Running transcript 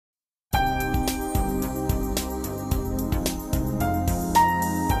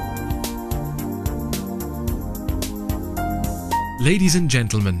Ladies and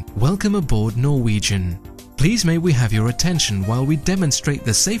gentlemen, welcome aboard Norwegian. Please may we have your attention while we demonstrate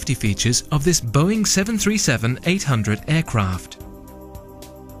the safety features of this Boeing 737-800 aircraft.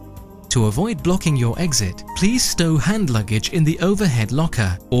 To avoid blocking your exit, please stow hand luggage in the overhead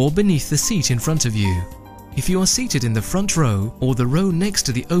locker or beneath the seat in front of you. If you are seated in the front row or the row next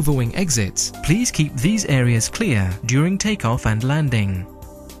to the overwing exits, please keep these areas clear during takeoff and landing.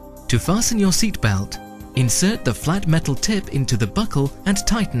 To fasten your seatbelt, insert the flat metal tip into the buckle and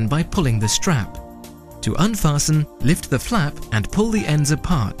tighten by pulling the strap. To unfasten, lift the flap and pull the ends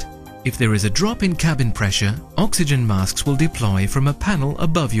apart. If there is a drop in cabin pressure, oxygen masks will deploy from a panel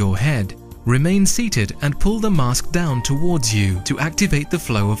above your head. Remain seated and pull the mask down towards you to activate the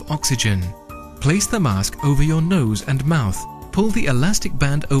flow of oxygen. Place the mask over your nose and mouth. Pull the elastic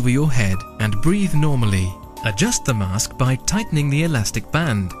band over your head and breathe normally. Adjust the mask by tightening the elastic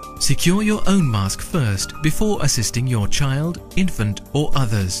band. Secure your own mask first before assisting your child, infant or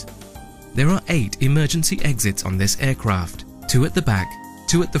others. There are 8 emergency exits on this aircraft, 2 at the back,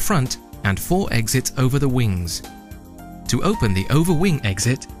 2 at the front and 4 exits over the wings. To open the overwing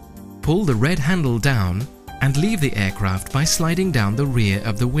exit, pull the red handle down and leave the aircraft by sliding down the rear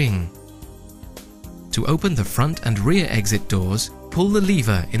of the wing. To open the front and rear exit doors, pull the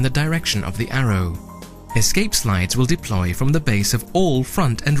lever in the direction of the arrow. Escape slides will deploy from the base of all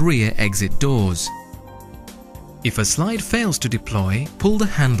front and rear exit doors. If a slide fails to deploy, pull the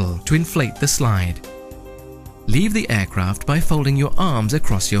handle to inflate the slide. Leave the aircraft by folding your arms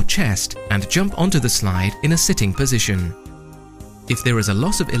across your chest and jump onto the slide in a sitting position. If there is a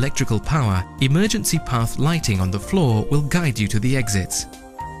loss of electrical power, emergency path lighting on the floor will guide you to the exits.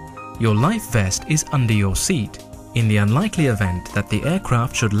 Your life vest is under your seat. In the unlikely event that the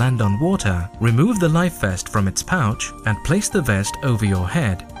aircraft should land on water, remove the life vest from its pouch and place the vest over your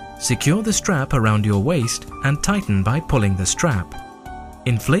head. Secure the strap around your waist and tighten by pulling the strap.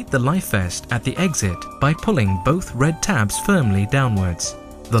 Inflate the life vest at the exit by pulling both red tabs firmly downwards.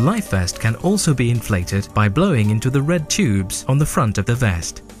 The life vest can also be inflated by blowing into the red tubes on the front of the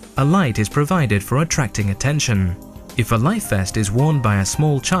vest. A light is provided for attracting attention. If a life vest is worn by a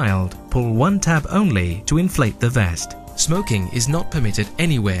small child, pull one tab only to inflate the vest. Smoking is not permitted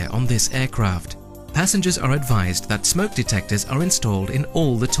anywhere on this aircraft. Passengers are advised that smoke detectors are installed in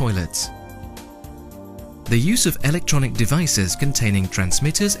all the toilets. The use of electronic devices containing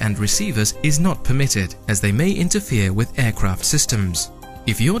transmitters and receivers is not permitted, as they may interfere with aircraft systems.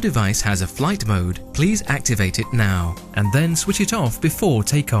 If your device has a flight mode, please activate it now and then switch it off before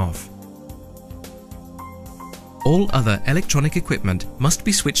takeoff. All other electronic equipment must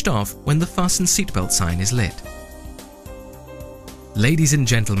be switched off when the fasten seatbelt sign is lit. Ladies and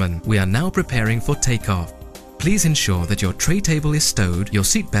gentlemen, we are now preparing for takeoff. Please ensure that your tray table is stowed, your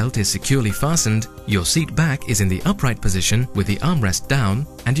seatbelt is securely fastened, your seat back is in the upright position with the armrest down,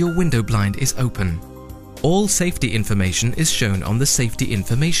 and your window blind is open. All safety information is shown on the safety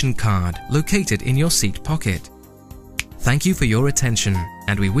information card located in your seat pocket. Thank you for your attention,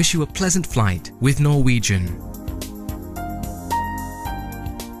 and we wish you a pleasant flight with Norwegian.